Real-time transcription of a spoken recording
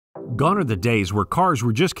Gone are the days where cars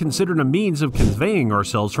were just considered a means of conveying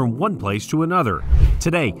ourselves from one place to another.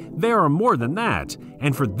 Today, they are more than that,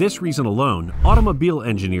 and for this reason alone, automobile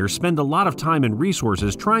engineers spend a lot of time and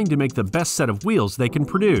resources trying to make the best set of wheels they can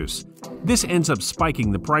produce. This ends up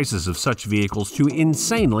spiking the prices of such vehicles to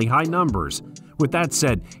insanely high numbers. With that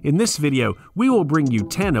said, in this video, we will bring you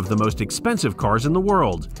 10 of the most expensive cars in the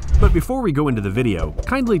world. But before we go into the video,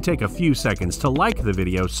 kindly take a few seconds to like the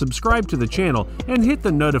video, subscribe to the channel, and hit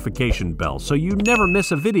the notification bell so you never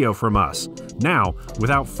miss a video from us. Now,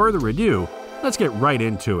 without further ado, let's get right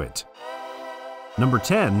into it. Number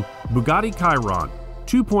 10. Bugatti Chiron,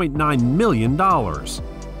 $2.9 million.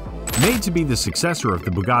 Made to be the successor of the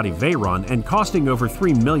Bugatti Veyron and costing over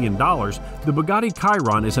 $3 million, the Bugatti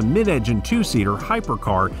Chiron is a mid-engine two-seater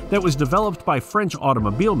hypercar that was developed by French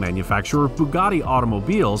automobile manufacturer Bugatti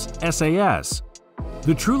Automobiles SAS.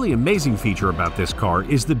 The truly amazing feature about this car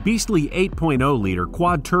is the beastly 8.0-liter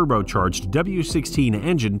quad-turbocharged W16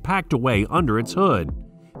 engine packed away under its hood.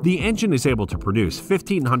 The engine is able to produce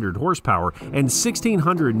 1,500 horsepower and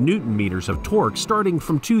 1,600 newton-meters of torque starting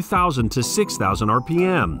from 2,000 to 6,000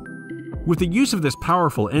 RPM. With the use of this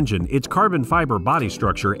powerful engine, its carbon fiber body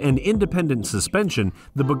structure, and independent suspension,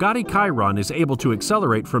 the Bugatti Chiron is able to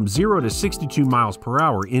accelerate from 0 to 62 miles per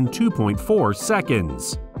hour in 2.4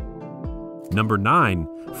 seconds. Number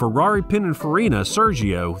 9. Ferrari Pininfarina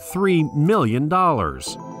Sergio, $3 million.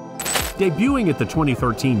 Debuting at the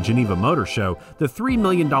 2013 Geneva Motor Show, the $3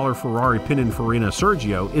 million Ferrari Pininfarina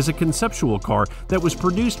Sergio is a conceptual car that was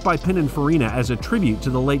produced by Pininfarina as a tribute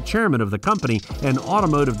to the late chairman of the company and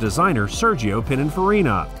automotive designer Sergio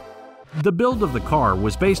Pininfarina. The build of the car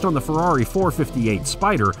was based on the Ferrari 458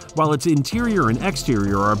 Spider, while its interior and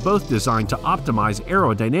exterior are both designed to optimize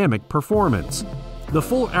aerodynamic performance. The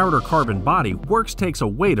full outer carbon body works takes a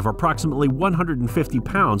weight of approximately 150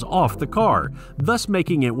 pounds off the car, thus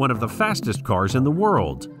making it one of the fastest cars in the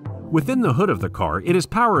world. Within the hood of the car, it is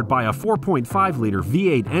powered by a 4.5-liter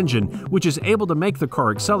V8 engine, which is able to make the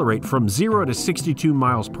car accelerate from 0 to 62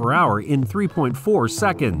 miles per hour in 3.4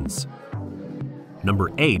 seconds. Number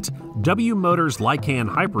 8. W Motors Lycan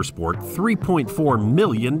Hypersport, $3.4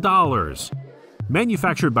 million.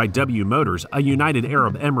 Manufactured by W Motors, a United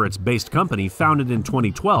Arab Emirates-based company founded in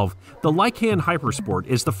 2012, the Lycan Hypersport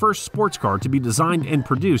is the first sports car to be designed and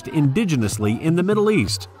produced indigenously in the Middle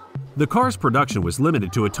East. The car's production was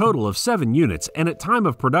limited to a total of 7 units, and at time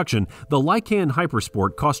of production, the Lycan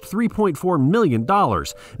Hypersport cost $3.4 million,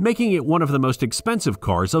 making it one of the most expensive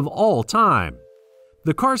cars of all time.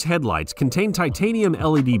 The car's headlights contain titanium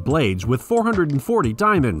LED blades with 440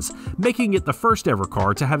 diamonds, making it the first ever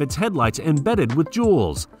car to have its headlights embedded with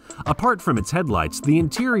jewels. Apart from its headlights, the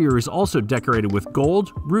interior is also decorated with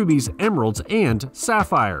gold, rubies, emeralds, and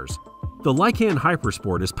sapphires. The Lycan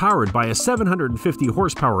Hypersport is powered by a 750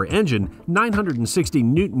 horsepower engine, 960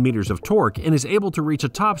 newton-meters of torque, and is able to reach a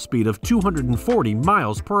top speed of 240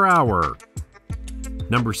 miles per hour.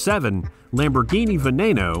 Number 7. Lamborghini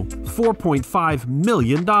Veneno, $4.5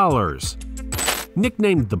 million.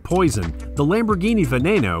 Nicknamed the Poison, the Lamborghini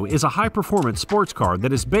Veneno is a high-performance sports car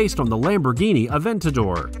that is based on the Lamborghini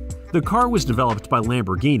Aventador. The car was developed by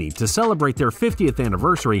Lamborghini to celebrate their 50th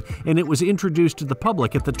anniversary, and it was introduced to the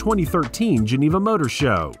public at the 2013 Geneva Motor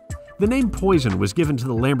Show. The name Poison was given to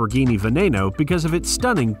the Lamborghini Veneno because of its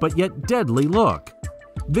stunning but yet deadly look.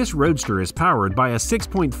 This roadster is powered by a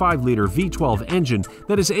 6.5-liter V12 engine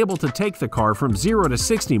that is able to take the car from 0 to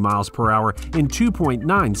 60 miles per hour in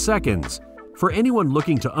 2.9 seconds. For anyone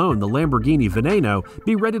looking to own the Lamborghini Veneno,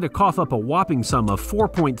 be ready to cough up a whopping sum of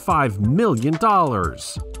 $4.5 million.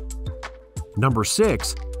 Number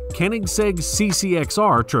 6. Koenigsegg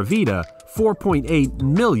CCXR Trevita, $4.8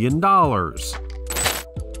 million.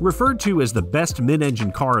 Referred to as the best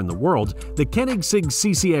mid-engine car in the world, the Koenigsegg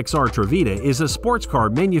CCXR Trevita is a sports car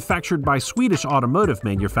manufactured by Swedish automotive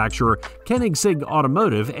manufacturer Koenigsegg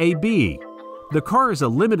Automotive AB. The car is a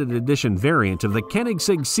limited edition variant of the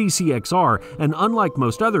Koenigsegg CCXR, and unlike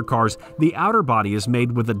most other cars, the outer body is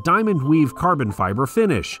made with a diamond weave carbon fiber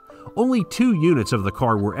finish. Only 2 units of the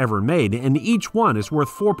car were ever made, and each one is worth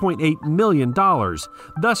 $4.8 million,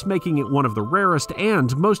 thus making it one of the rarest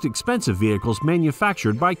and most expensive vehicles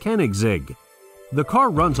manufactured by Koenigsegg. The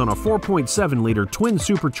car runs on a 4.7-liter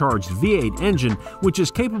twin-supercharged V8 engine, which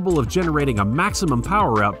is capable of generating a maximum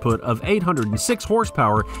power output of 806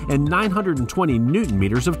 horsepower and 920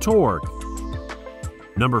 newton-meters of torque.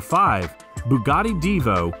 Number 5. Bugatti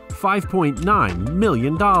Divo, $5.9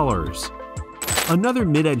 million. Another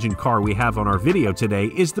mid-engine car we have on our video today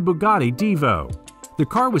is the Bugatti Divo. The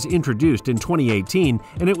car was introduced in 2018,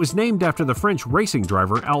 and it was named after the French racing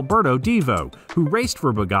driver Alberto Divo, who raced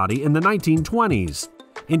for Bugatti in the 1920s.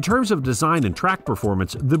 In terms of design and track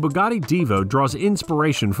performance, the Bugatti Divo draws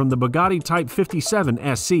inspiration from the Bugatti Type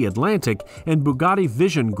 57 SC Atlantic and Bugatti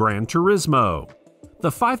Vision Gran Turismo. The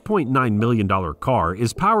 $5.9 million car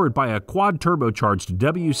is powered by a quad-turbocharged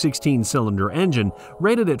W16-cylinder engine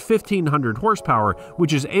rated at 1,500 horsepower,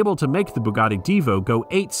 which is able to make the Bugatti Divo go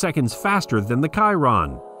 8 seconds faster than the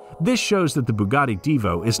Chiron. This shows that the Bugatti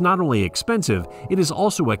Divo is not only expensive, it is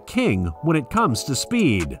also a king when it comes to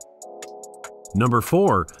speed. Number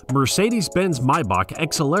 4. Mercedes-Benz Maybach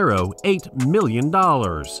Exelero, $8 million.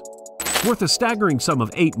 Worth a staggering sum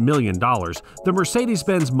of $8 million, the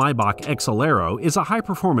Mercedes-Benz Maybach Exelero is a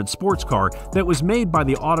high-performance sports car that was made by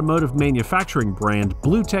the automotive manufacturing brand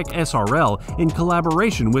BlueTech SRL in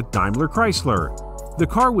collaboration with Daimler Chrysler. The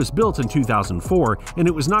car was built in 2004 and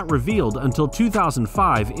it was not revealed until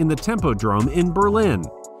 2005 in the Tempodrome in Berlin.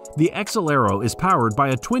 The Exelero is powered by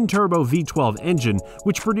a twin-turbo V12 engine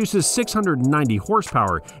which produces 690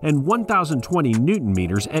 horsepower and 1,020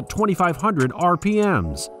 Nm at 2,500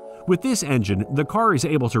 RPMs. With this engine, the car is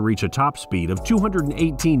able to reach a top speed of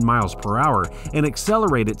 218 miles per hour and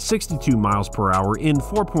accelerate at 62 miles per hour in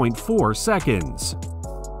 4.4 seconds.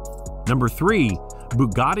 Number 3.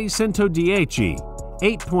 Bugatti Centodieci,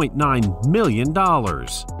 $8.9 million.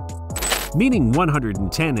 Meaning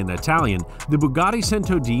 110 in Italian, the Bugatti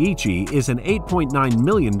Centodieci is an $8.9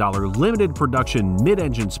 million limited production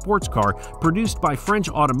mid-engine sports car produced by French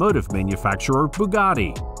automotive manufacturer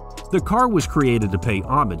Bugatti. The car was created to pay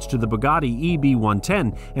homage to the Bugatti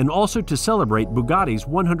EB110 and also to celebrate Bugatti's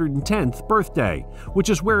 110th birthday, which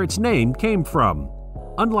is where its name came from.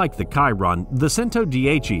 Unlike the Chiron, the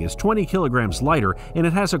Centodieci is 20 kilograms lighter and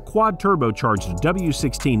it has a quad-turbocharged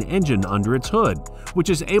W16 engine under its hood, which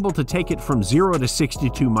is able to take it from 0 to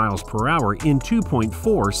 62 miles per hour in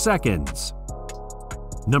 2.4 seconds.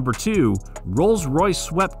 Number 2. Rolls-Royce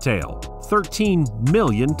Sweptail, $13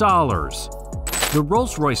 million. The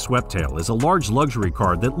Rolls-Royce Sweptail is a large luxury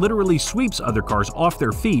car that literally sweeps other cars off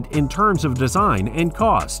their feet in terms of design and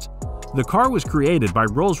cost. The car was created by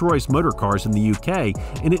Rolls-Royce Motor Cars in the UK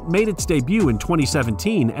and it made its debut in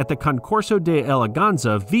 2017 at the Concorso de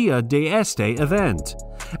Eleganza Via d'Este event.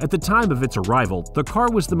 At the time of its arrival, the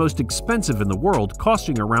car was the most expensive in the world,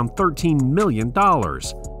 costing around $13 million.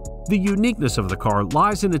 The uniqueness of the car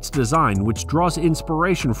lies in its design, which draws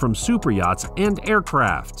inspiration from superyachts and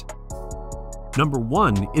aircraft. Number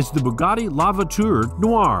 1 is the Bugatti La Voiture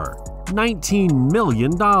Noire, $19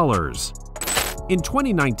 million. In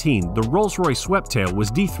 2019, the Rolls-Royce Sweptail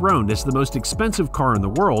was dethroned as the most expensive car in the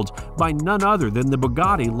world by none other than the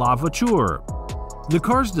Bugatti La Voiture. The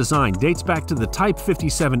car's design dates back to the Type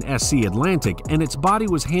 57 SC Atlantic and its body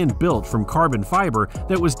was hand-built from carbon fiber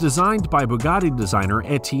that was designed by Bugatti designer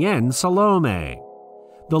Etienne Salome.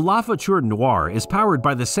 The La Voiture Noire is powered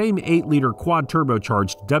by the same 8-liter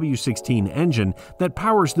quad-turbocharged W16 engine that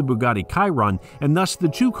powers the Bugatti Chiron, and thus the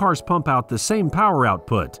two cars pump out the same power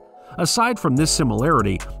output. Aside from this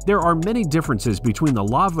similarity, there are many differences between the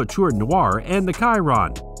La Voiture Noire and the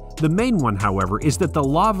Chiron. The main one, however, is that the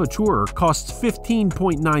La Voiture costs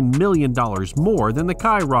 $15.9 million more than the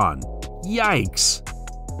Chiron. Yikes!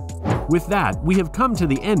 With that, we have come to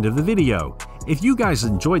the end of the video. If you guys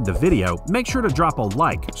enjoyed the video, make sure to drop a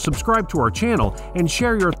like, subscribe to our channel, and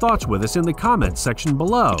share your thoughts with us in the comments section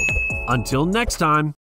below. Until next time!